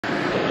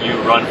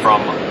you run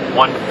from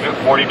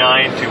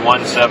 149 to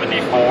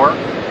 174,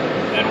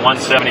 then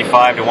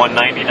 175 to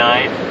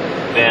 199,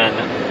 then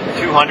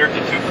 200 to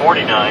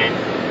 249,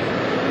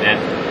 then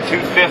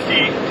 250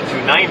 to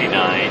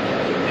 299,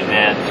 and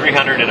then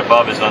 300 and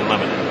above is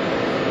unlimited.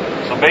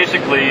 So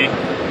basically,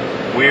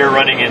 we're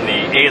running in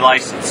the A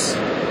license.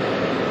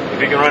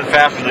 If you can run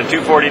faster than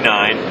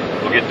 249,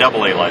 we'll get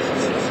double A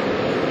licenses.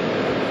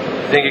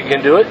 Think you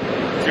can do it?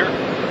 Sure.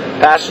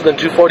 Faster than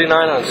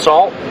 249 on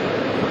salt?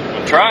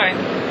 We'll try.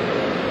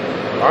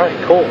 Alright,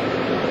 cool.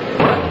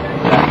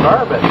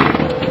 Carbon.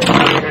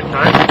 Good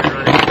time.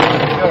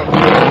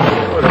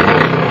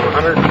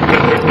 150.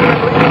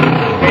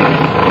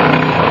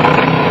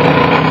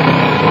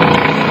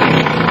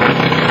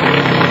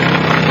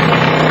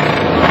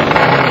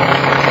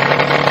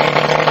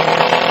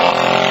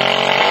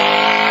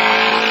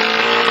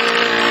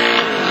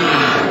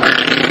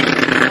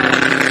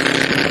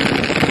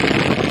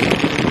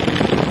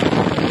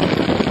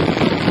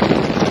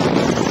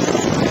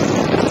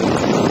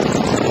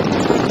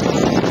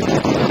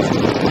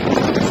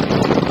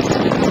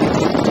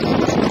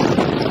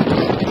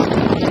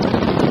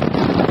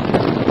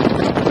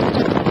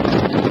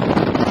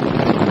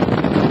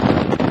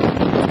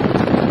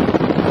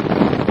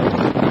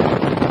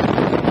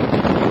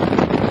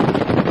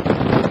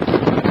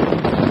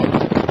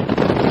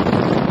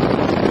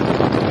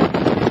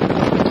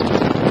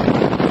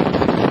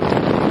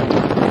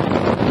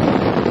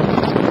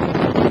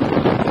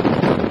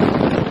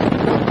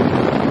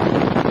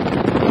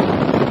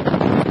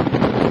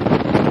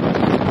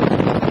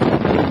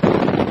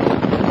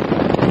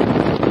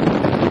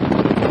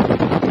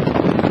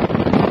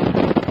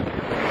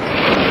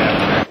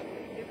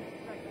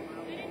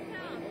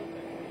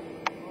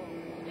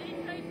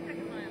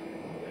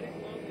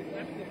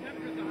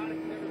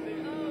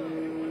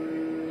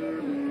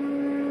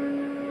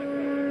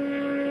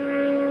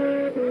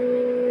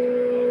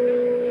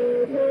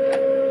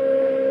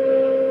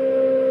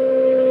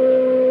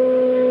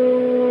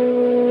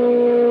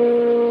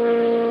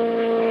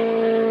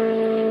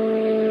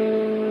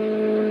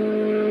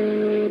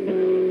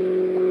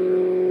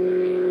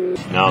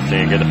 Now I'm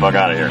saying, get the fuck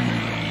out of here.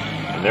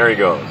 And there he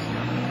goes.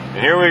 And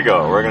here we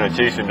go. We're going to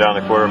chase him down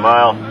the quarter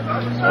mile.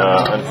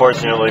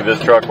 Unfortunately, this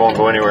truck won't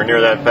go anywhere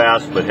near that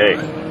fast, but hey,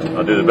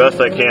 I'll do the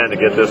best I can to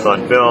get this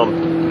on film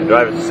and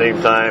drive at the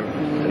same time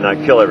and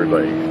not kill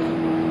everybody.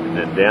 And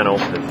then Dano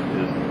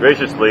is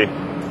graciously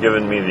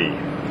given me the...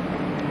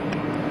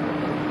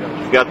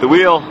 He's got the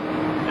wheel,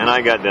 and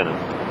I got denim.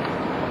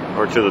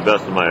 Or to the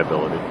best of my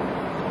ability.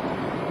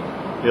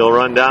 He'll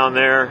run down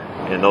there,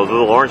 and those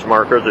little orange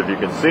markers, if you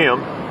can see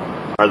them,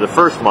 are the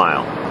first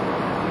mile.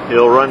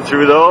 He'll run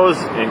through those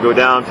and go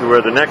down to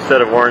where the next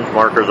set of orange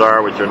markers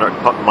are, which are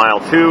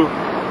mile 2,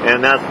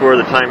 and that's where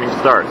the timing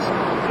starts.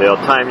 They'll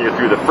time you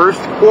through the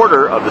first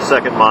quarter of the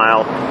second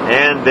mile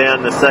and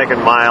then the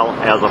second mile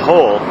as a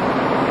whole,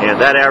 and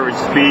that average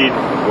speed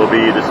will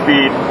be the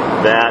speed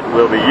that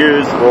will be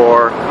used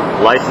for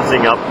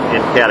licensing up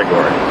in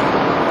category.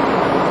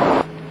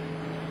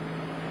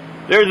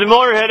 There's the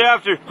motorhead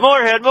after.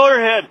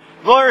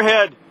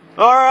 Motorhead.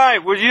 All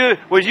right, was you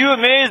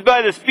amazed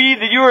by the speed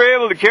that you were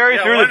able to carry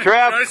through the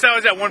trap? Notice I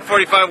was at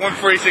 145,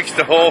 146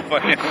 the whole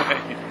fucking way.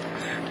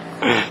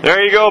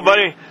 There you go,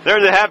 buddy.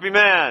 There's a happy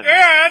man.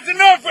 Yeah, that's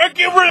enough. I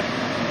get rid of...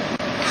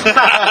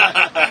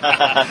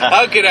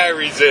 How could I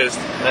resist?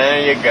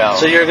 There you go.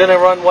 So you're gonna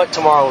run what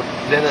tomorrow,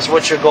 Dennis?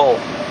 What's your goal?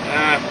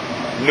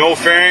 No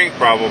fairing,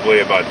 probably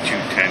about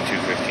 210,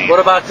 215. What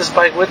about this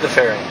bike with the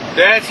fairing?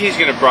 That he's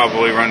going to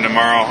probably run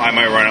tomorrow. I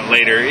might run it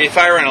later. If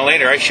I run it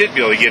later, I should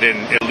be able to get in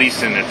at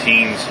least in the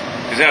teens.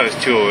 Because that was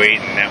 208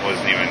 and that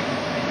wasn't even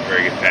a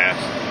very good pass.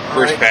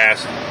 First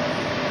pass.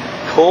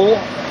 Cool.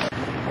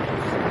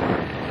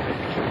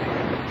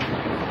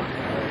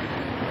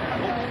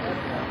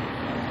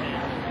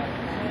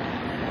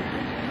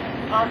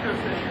 I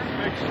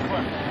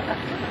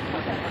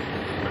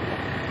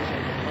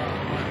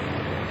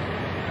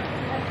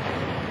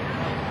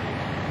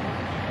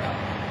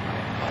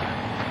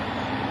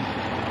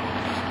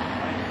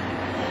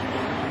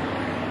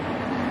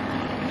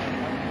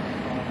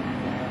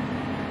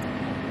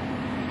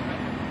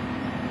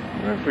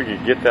wonder if we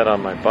could get that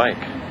on my bike.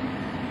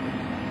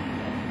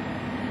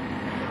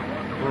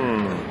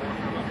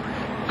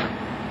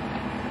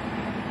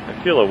 I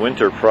feel a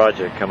winter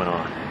project coming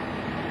on.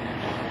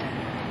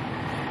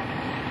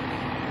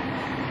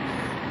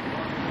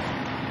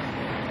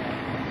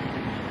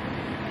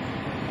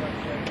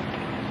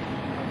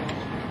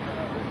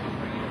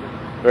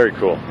 Very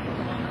cool.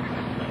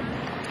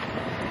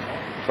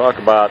 Talk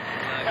about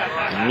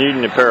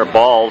needing a pair of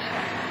balls.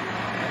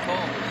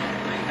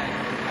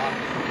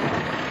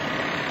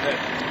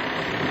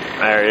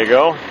 There you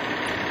go.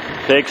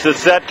 Takes a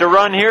set to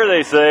run here,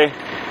 they say.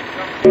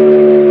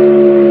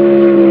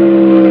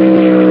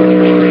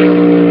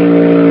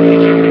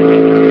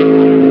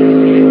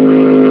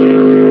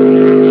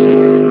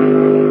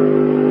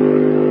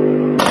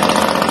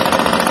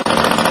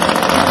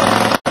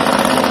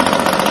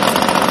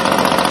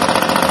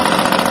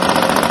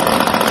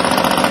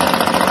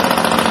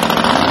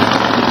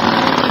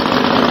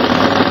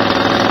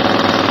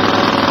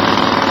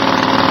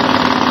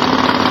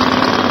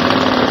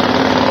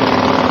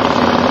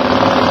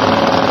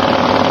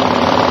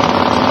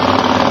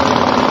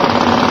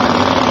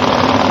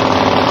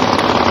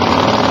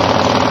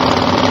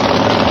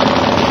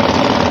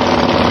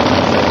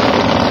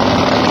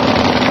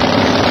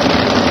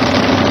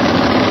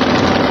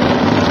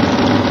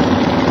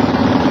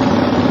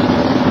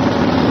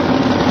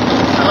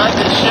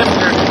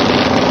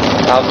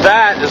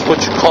 That is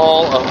what you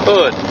call a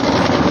hood.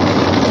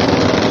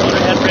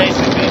 Motorhead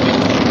racing, baby.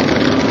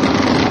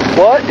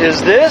 What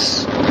is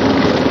this?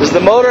 Is the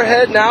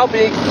Motorhead now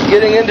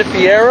getting into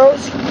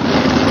Fieros?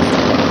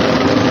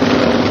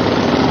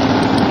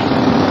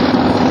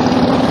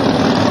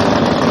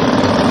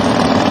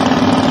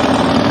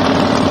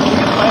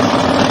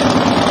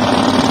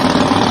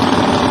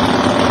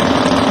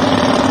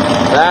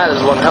 That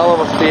is one hell of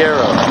a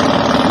Fiero.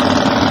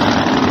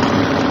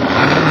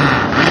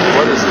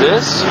 What is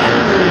this?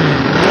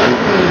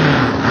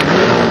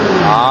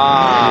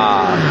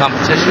 Ah,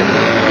 competition.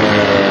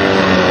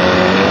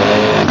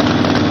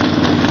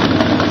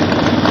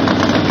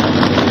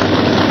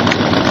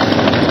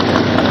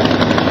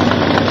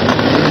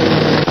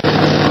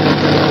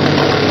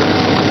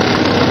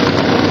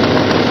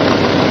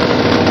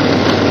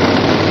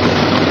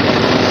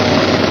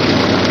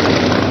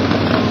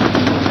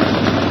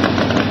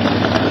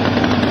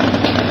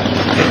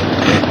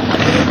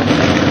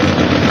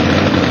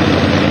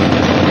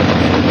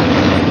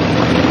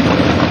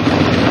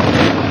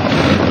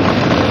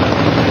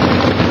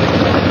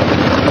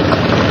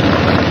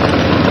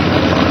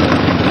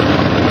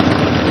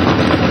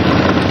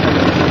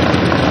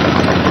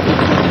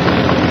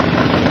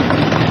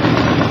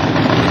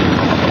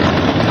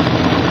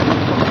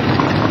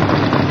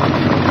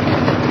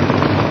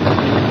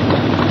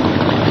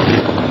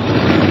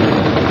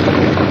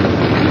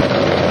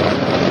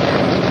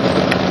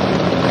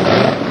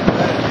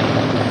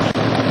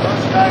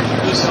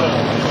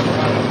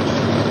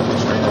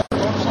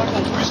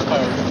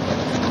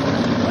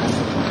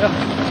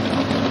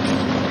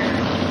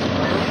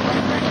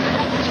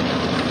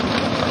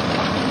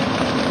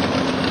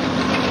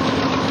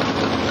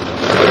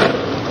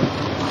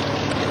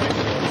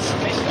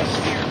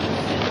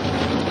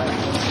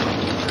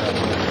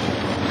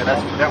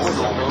 That was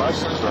all the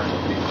last time.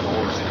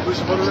 Who's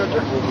the motor right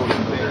there? The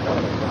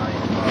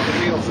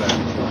wheels there.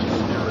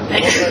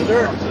 Right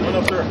there. One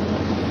up there.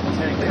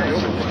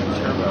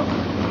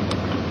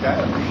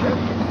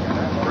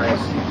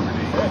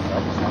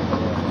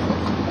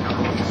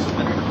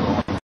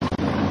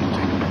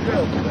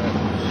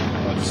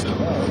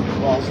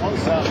 Well, as long as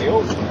it's out in the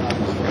ocean.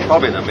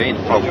 Probably the main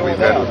problem we've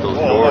had with those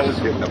doors is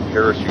getting the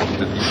parachutes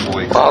to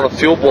deploy. Wow, the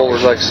fuel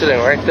bowler's like sitting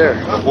right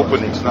there. The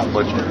opening's not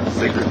much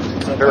bigger.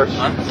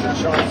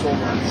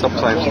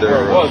 Sometimes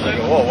they're... Oh,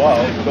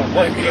 wow. Don't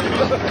blame me.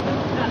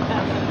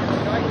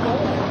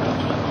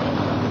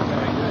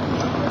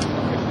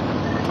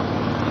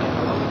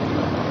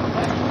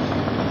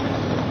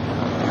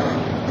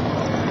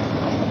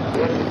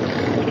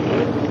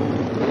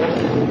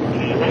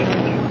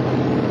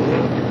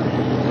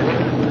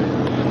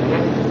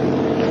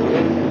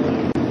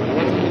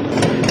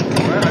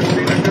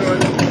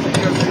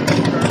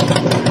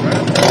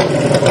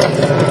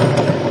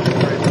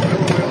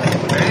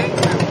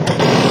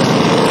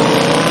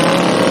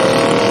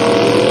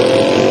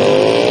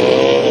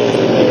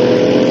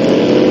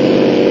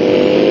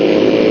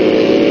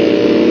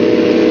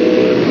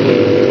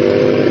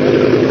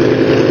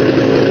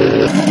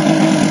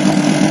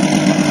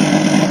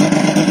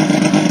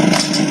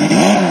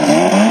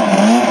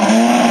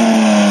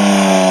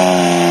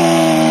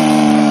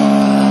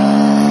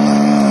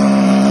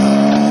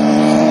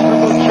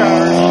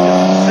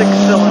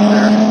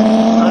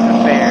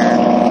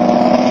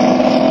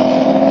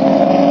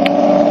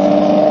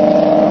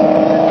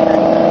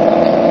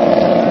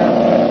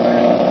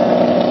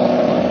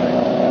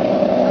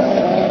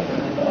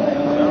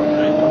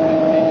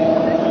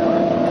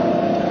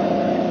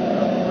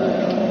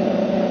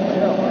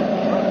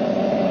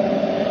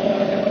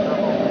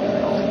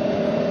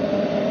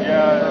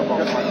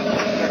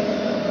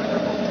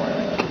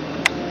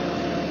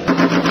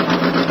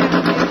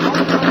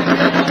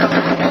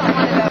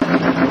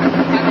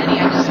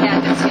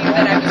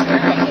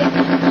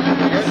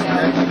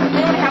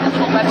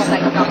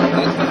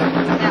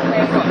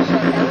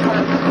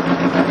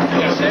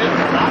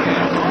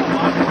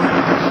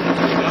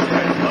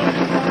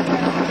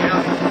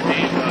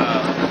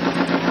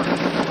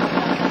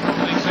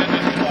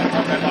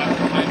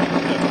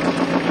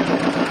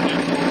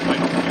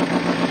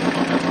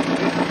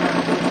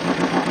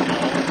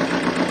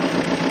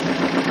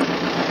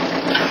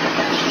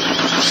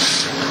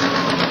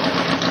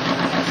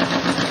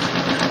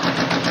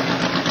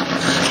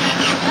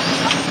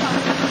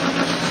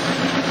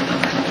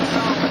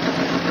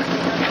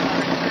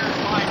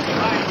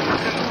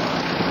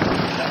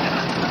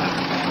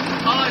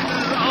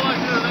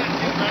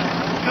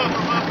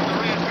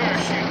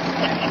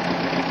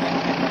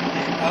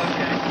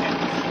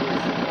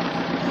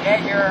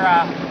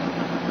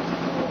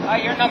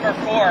 You're number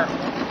 4.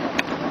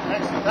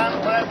 Next time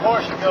when that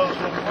Porsche goes,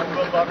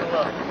 we'll buckle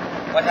up.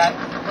 What's that?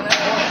 When that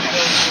Porsche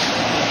goes.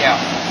 Yeah.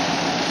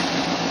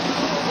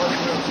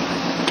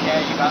 Yeah,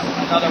 you got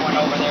another one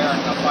over there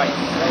in the fight.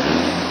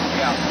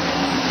 Yeah.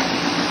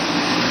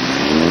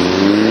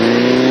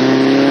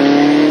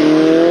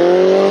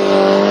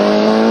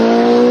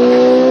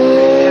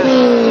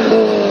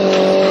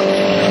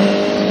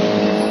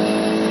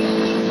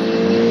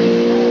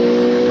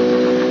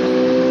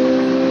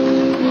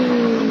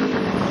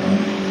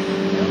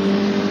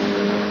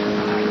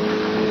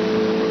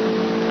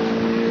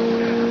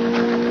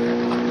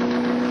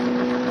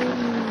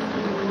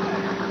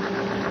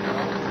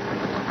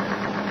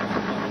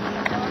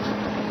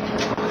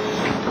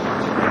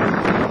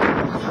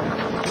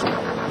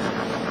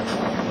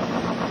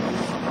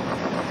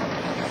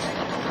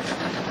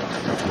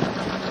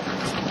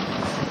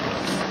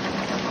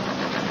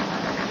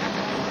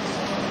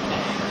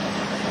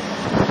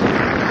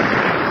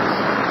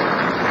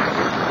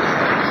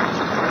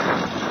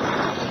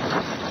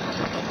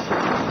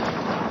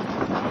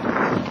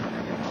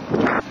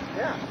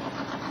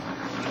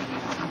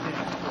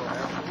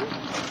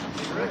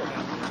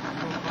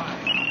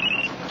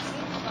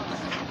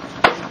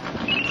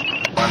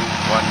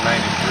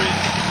 193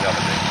 the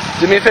other day.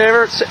 Do me a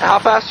favor, how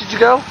fast did you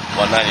go?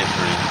 193 2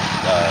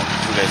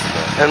 days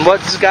ago. And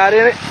what's got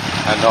in it?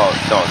 No,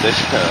 this,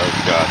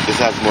 oh God, this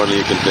has more than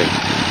you can think.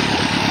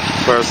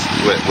 First,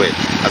 wait,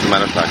 as a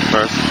matter of fact,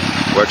 first,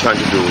 we're trying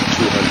to do 200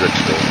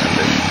 today and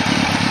this,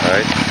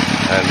 alright?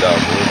 And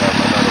we have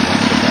another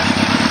one for that,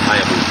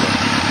 Hayabusa.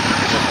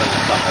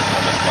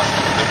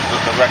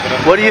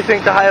 What do you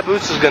think the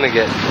Hayabusa is going to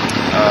get?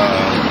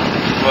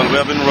 Well, we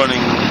have been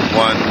running 185.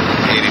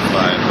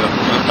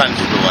 We're planning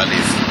to do at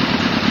least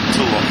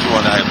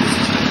 200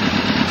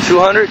 Hayabusas.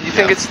 200? You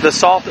think it's the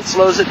salt that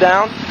slows it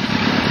down?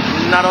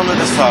 Not only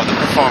the salt, the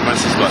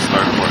performance is what's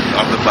very important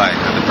of the bike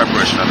and the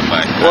preparation of the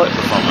bike and the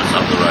performance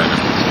of the rider.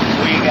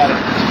 Well, you got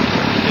it.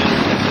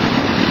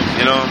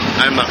 You know,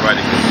 I'm not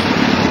riding this.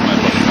 My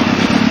buddy Mark.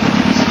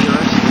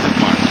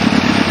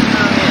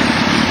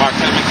 Mark,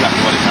 tell me exactly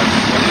what he has.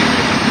 What is it?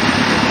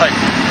 Bike.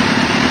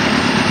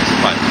 It's a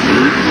bike.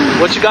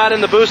 What you got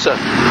in the Busa?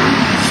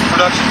 It's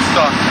production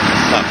stock.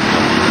 Stock.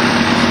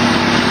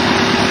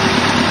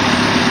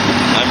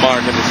 I'm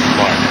Mark and this is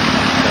Mark.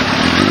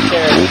 You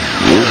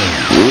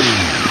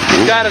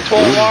got a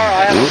 12R,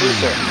 I have a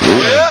Busa.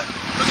 Yeah?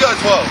 Who's got a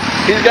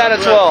 12? He's got a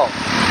 12.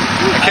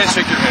 I can't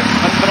shake your hand.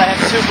 But I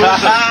have 2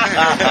 Busas.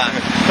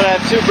 But I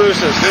have 2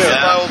 Busas too.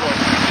 Yeah. My old one.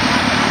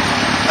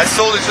 I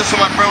sold it just so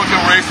my friend would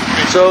come race with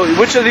me. So,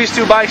 which of these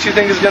 2 bikes you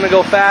think is going to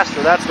go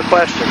faster? That's the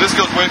question. This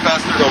goes way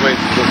faster. This goes way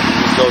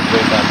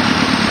faster.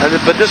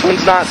 But this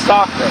one's not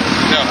stock though.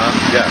 No.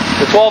 Yeah.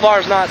 The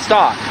 12R is not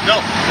stock. No.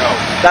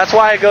 That's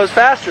why it goes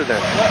faster then.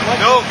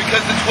 No,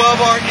 because the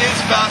 12R is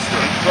faster.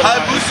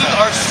 Hayabusas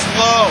are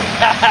slow.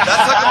 That's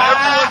how come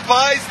everyone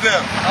buys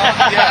them.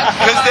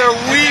 Because they're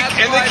weak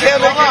and they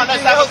can't make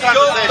anything else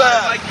go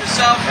fast. Like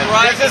yourself,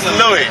 right? This is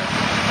Louis.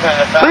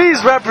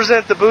 Please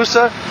represent the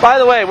Busa. By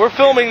the way, we're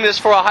filming this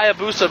for a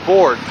Hayabusa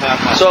board,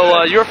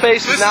 so your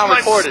face is now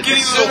recorded.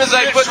 As soon as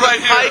I put the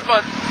pipe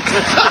on.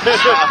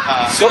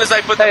 As soon as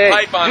I put the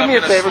pipe on, do me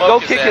a favor. Go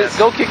kick his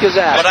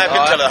ass. But I've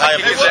been telling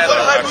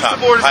Hayabusa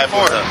board is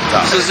for?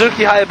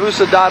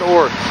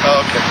 SuzukiHayabusa.org.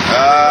 Oh, okay.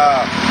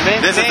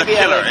 This is the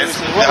killer. It's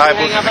the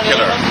Hayabusa the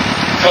killer.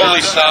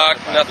 Totally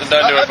stock, nothing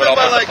done to it, but I'll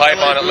put the pipe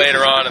on it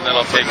later on and then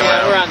I'll take it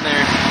out. We're on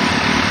there.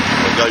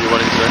 Go, you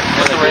want to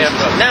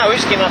No, we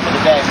just came up with the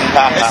bag.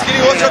 Skinny,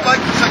 what's your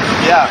bike?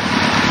 Yeah.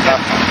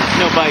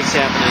 No bikes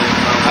happening.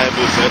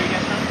 Hayabusa.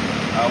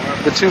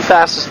 The 2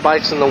 fastest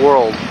bikes in the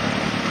world.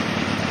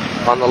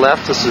 On the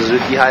left, the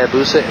Suzuki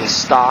Hayabusa in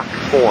stock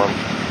form.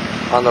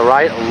 On the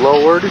right, a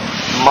lowered,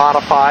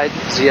 modified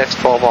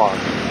ZX-12R.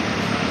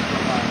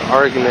 The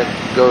argument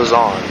goes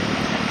on.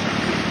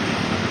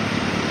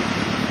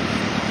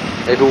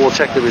 Maybe we'll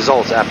check the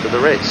results after the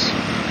race.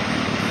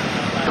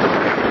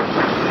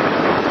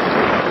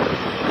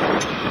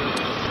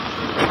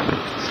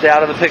 Stay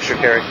out of the picture,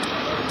 Kerry.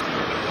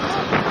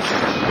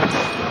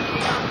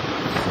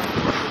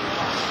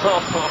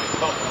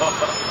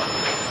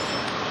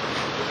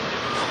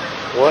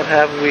 What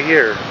have we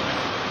here?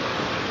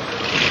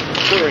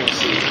 Touring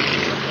seat.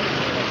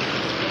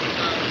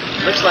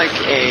 Looks like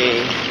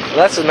a... Well,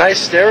 that's a nice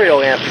stereo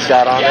amp he's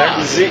got on there.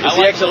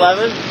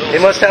 ZX11? He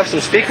must have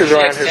some speakers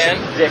around his...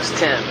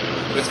 ZX10.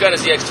 It's got a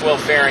ZX12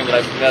 fairing that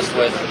I've messed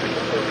with.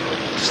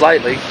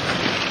 Slightly.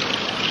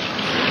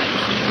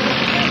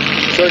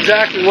 So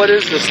exactly what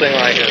is this thing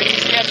right here?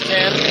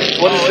 ZX10.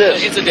 What is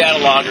this? It's a data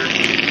logger.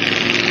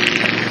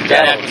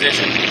 Data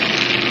acquisition.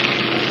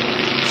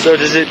 So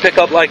does it pick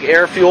up like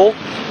air fuel?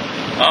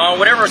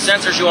 Whatever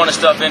sensors you want to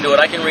stuff into it.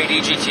 I can read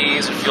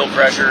EGTs and fuel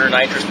pressure,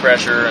 nitrous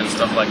pressure, and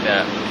stuff like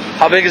that.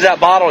 How big is that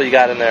bottle you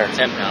got in there?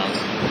 10 pounds.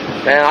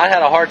 Man, I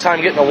had a hard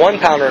time getting a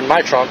 1-pounder in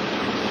my trunk.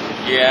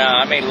 Yeah,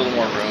 I made a little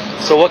more room.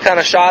 So what kind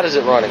of shot is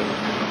it running?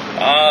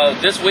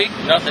 This week,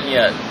 nothing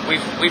yet.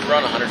 We've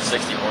run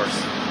 160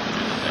 horse.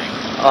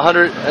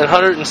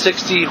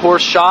 160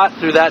 horse shot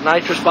through that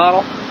nitrous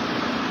bottle?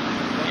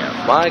 Yeah.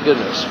 My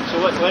goodness. So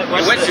what it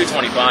went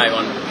 225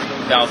 on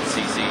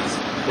 1,000 cc's.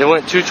 It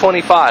went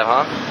 225,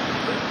 huh?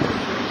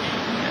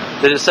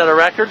 Did it set a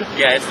record?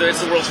 Yeah, it's the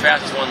world's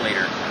fastest 1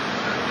 liter.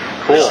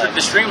 Cool.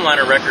 The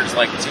Streamliner record is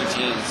like 2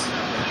 teens,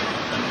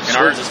 and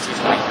ours is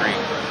 223.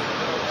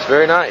 It's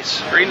very nice.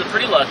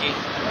 Pretty lucky.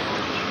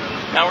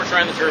 Now we're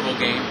trying the turbo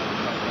game.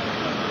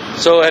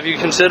 So have you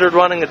considered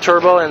running a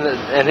turbo and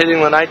hitting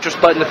the nitrous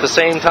button at the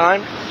same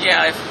time?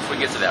 Yeah, if we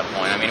get to that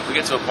point. I mean, if we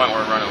get to a point where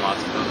we're running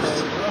lots of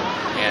boosts,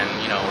 and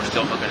we're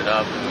still hooking it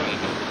up, and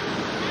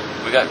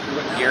we got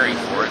Gary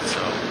for it, so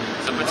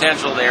there's a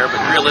potential there. But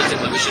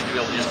realistically, we should be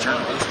able to just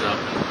turn the boost up.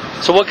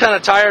 So what kind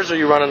of tires are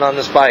you running on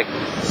this bike?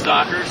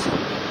 Stockers,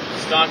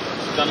 stock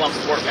Dunlop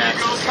Sport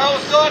Max.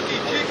 Kawasaki,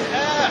 kick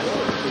ass.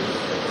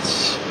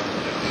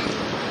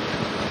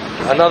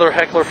 Another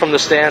heckler from the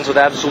stands with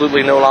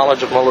absolutely no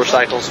knowledge of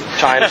motorcycles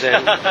chimes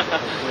in.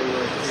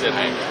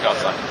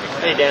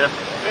 Hey, Dana.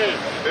 Hey,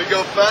 there you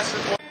go,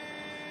 fastest one.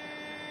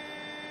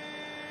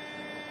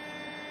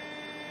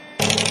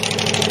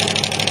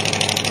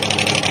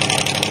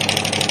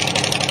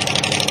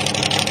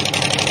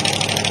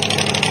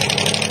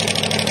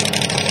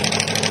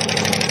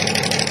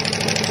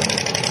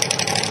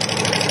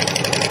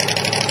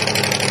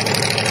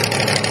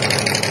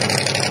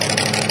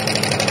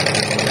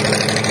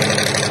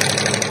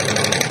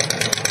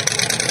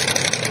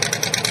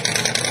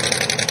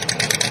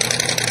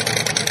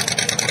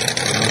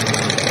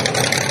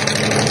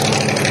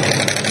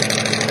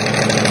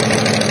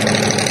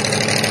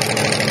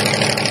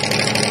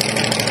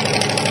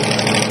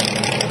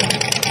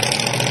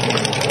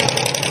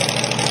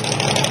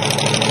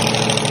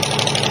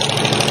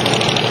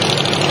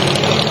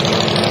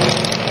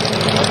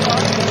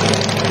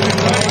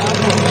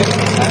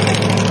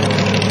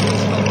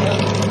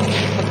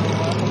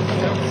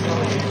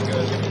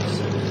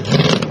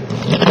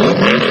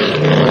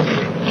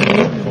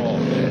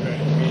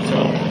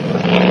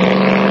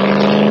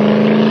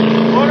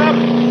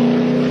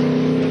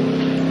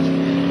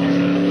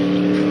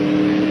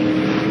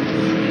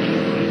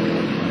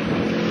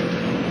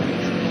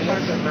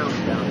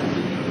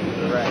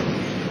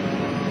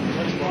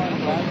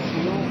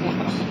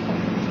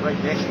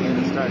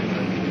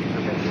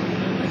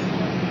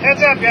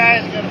 Heads up,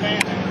 guys. Got a van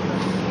there.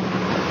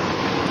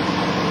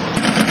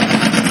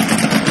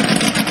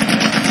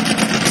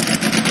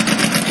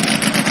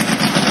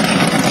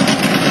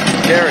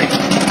 Gary.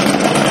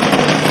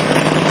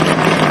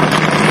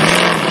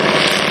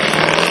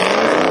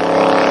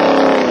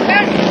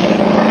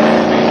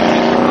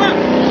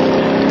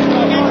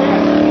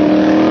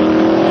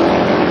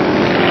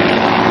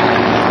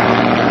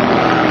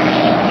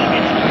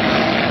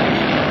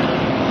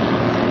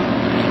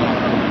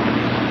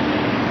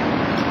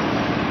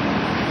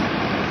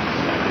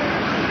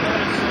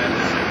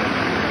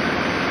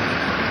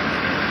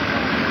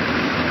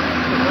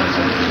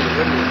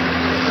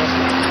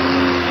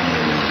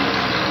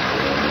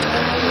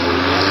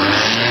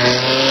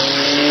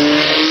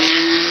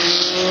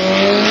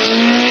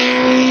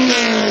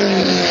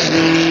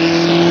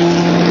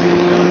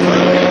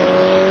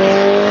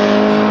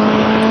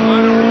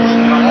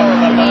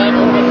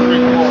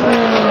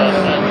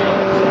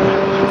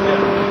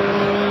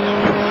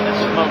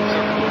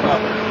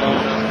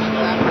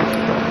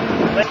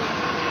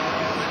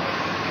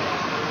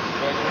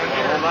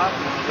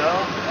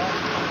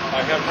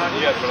 I have not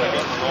yet, but I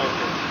got my long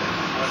term.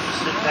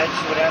 Sit tight,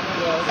 see what happens?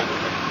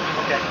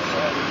 Okay.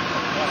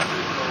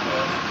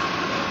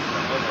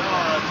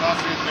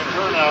 Coffee is going to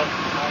turn out.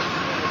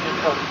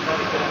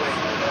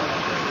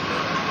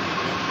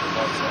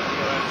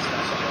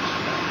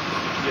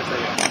 Yes, I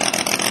am.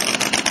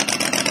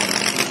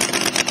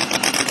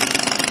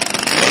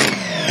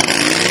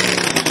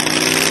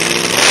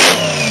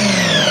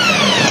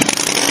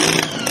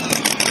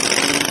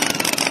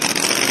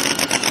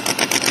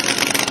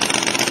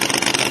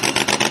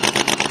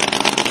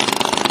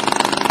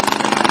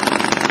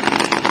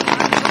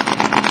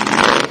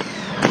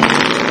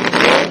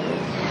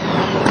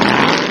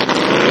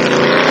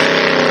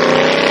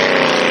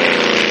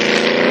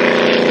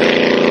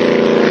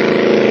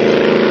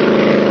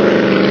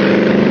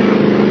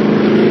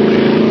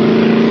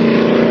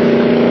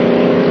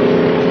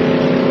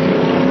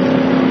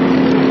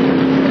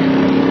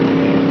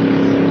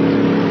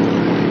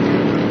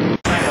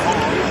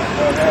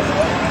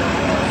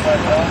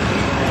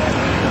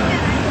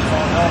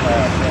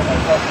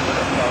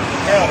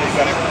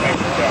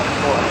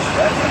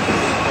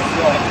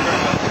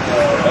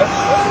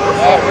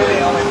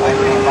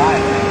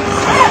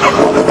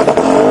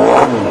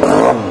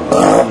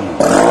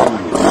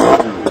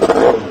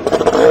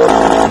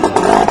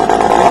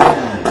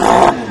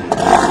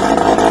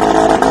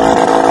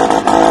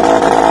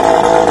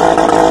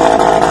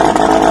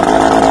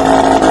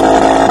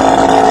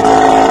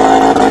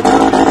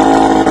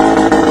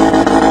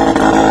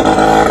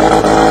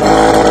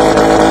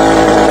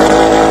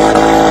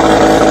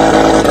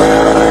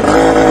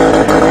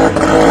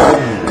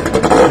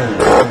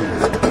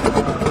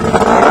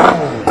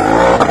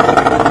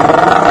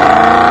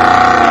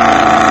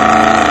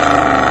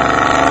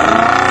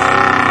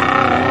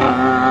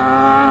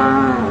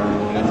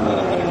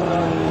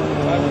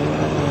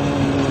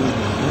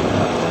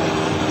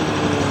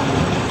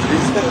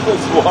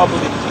 Wobbly.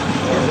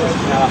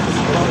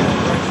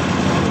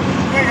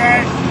 Hey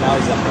guys. Now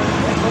he's up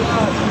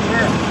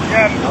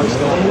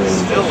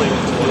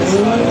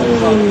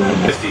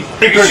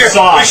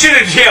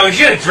We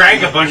should have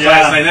drank a bunch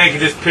last night. Then I could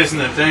just piss in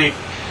the thing,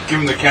 give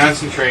him the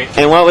concentrate.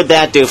 And what would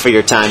that do for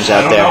your times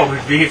out there? I don't know. It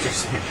would be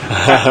interesting.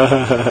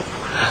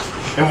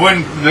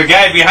 And the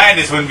guy behind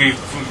us wouldn't be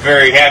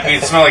very happy.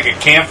 It smelled like a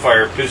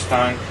campfire pissed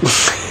on.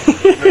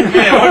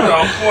 Man, what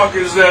the fuck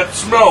is that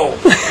smell?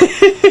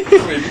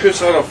 You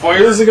piss out a fire?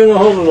 This is gonna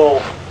hold it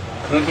all.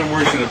 Nothing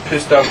worse than a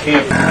pissed out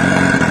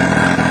campfire.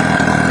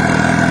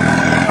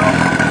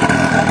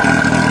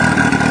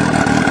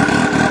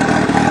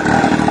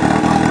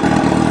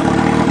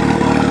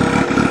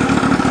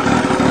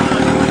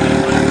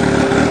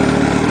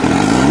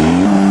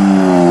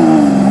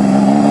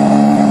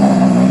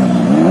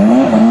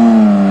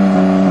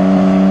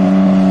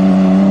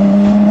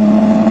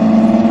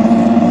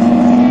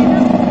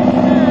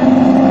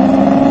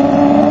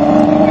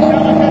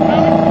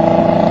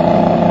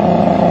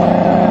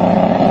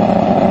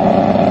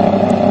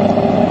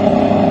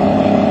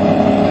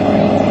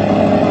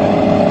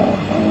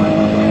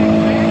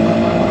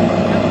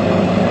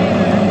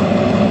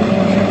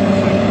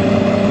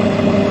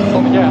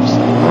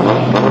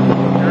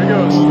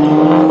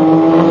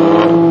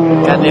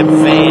 Goddamn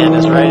fan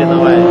is right in the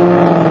way.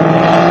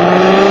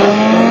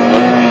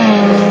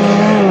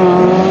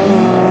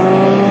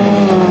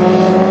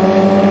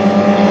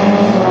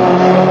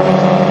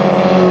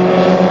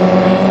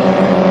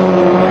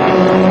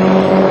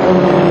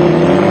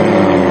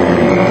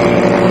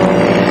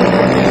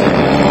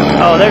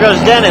 Oh, there goes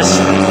Dennis.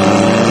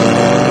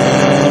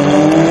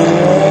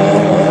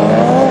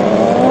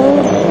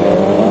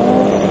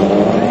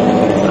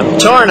 I'm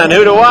torn on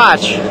who to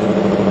watch.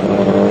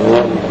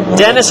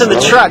 Dennis and the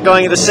truck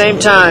going at the same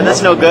time.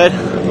 That's no good.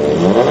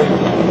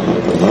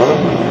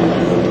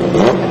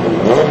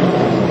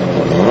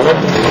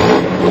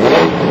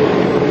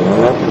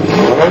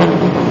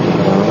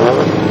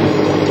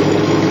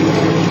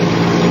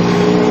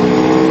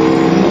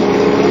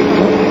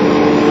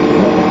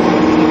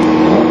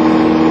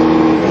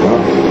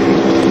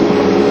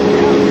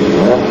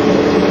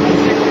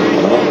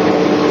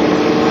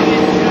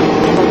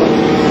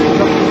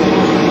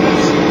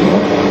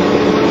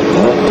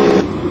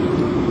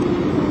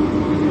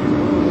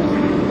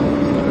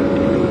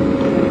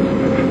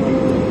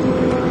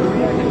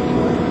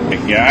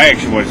 Yeah, I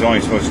actually was only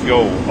supposed to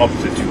go up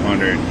to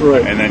 200.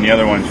 Right. And then the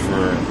other one's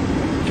for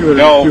 200,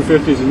 no.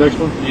 250 is the next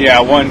one? Yeah,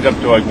 one's up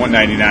to like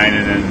 199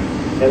 and then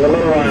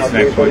this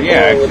next one. Yeah,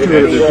 actually.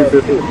 200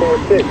 to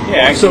 250. Yeah,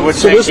 actually,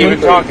 what's next even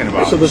talking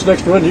about? So this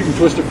next run, you can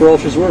twist it for all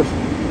she's worth.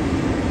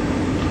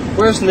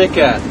 Where's Nick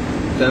at,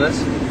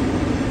 Dennis?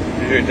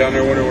 You're down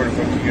there wondering where the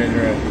fuck you guys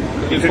are at.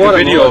 He took bought a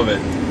a video mullet.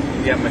 of it.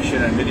 He got my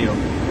shit on video.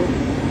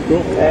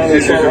 Cool.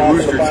 This is a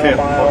rooster tip,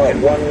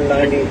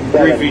 fucking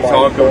 3 feet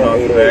tall coming off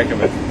the back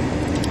of it.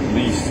 At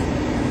least.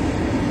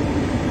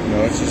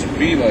 No, it's just a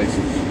B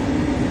license.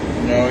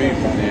 No, you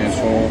fucking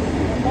asshole.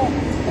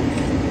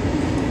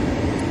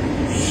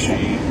 She.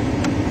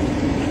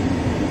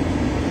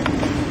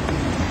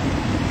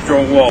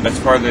 Throwing well, that's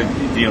part of the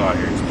deal out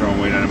here. It's throwing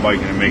weight on a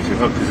bike and it makes it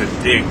hook because it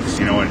digs,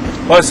 you know, and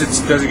plus it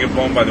doesn't get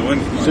blown by the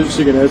wind. So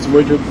you can add some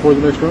weight to it before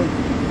the next run?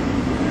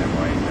 Yeah,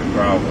 might,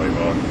 probably.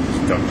 Well,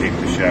 just duct tape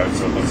the shit out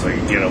so it looks like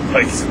a ghetto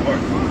bike somewhere.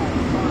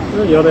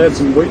 Well, you ought to add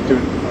some weight to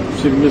it.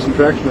 See if you can get some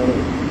traction out of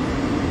it.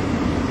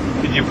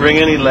 Did you bring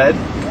any lead?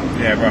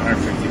 Yeah, about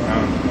 150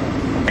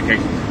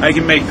 pounds. I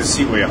can make the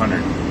seat weigh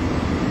 100.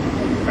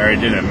 I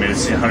already did it. I made a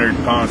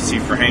 100-pound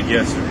seat for Hank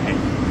yesterday.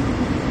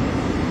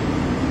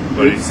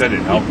 But he said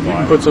it helped a You lot.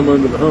 can put some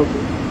under the hump.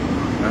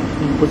 Huh?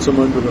 You can put some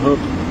under the hump.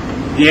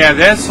 Yeah,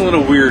 that's a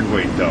little weird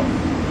weight though.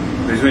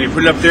 Because when you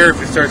put it up there,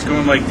 if it starts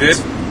going like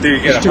this, then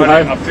you get It's too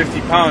high. a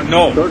 50-pound.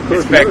 No,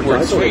 it's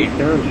backward swing.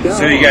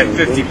 So you got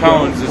 50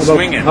 pounds of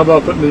swinging. How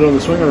about putting it on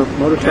the swinger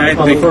motor? I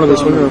On the front of the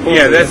swinger?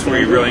 Yeah, that's where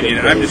you really need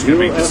it. I'm just going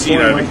to make the seat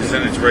out of it because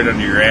then it's right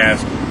under your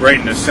ass, right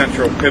in the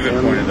central pivot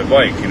point of the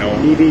bike, you know.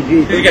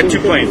 You got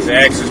 2 planes, the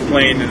axis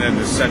plane and then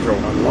the central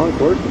plane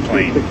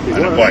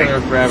on the bike.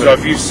 So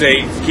if you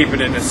say keep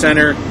it in the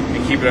center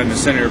and keep it on the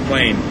center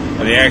plane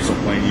of the axle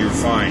plane, you're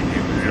fine.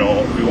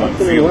 We won't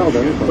feel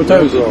it. What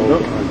time is it?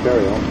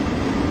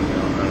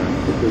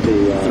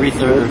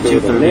 3:30 or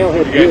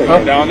 2:30. You guys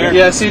come down there?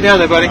 Yeah, see you down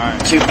there, buddy. All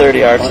right.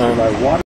 2:30 our time.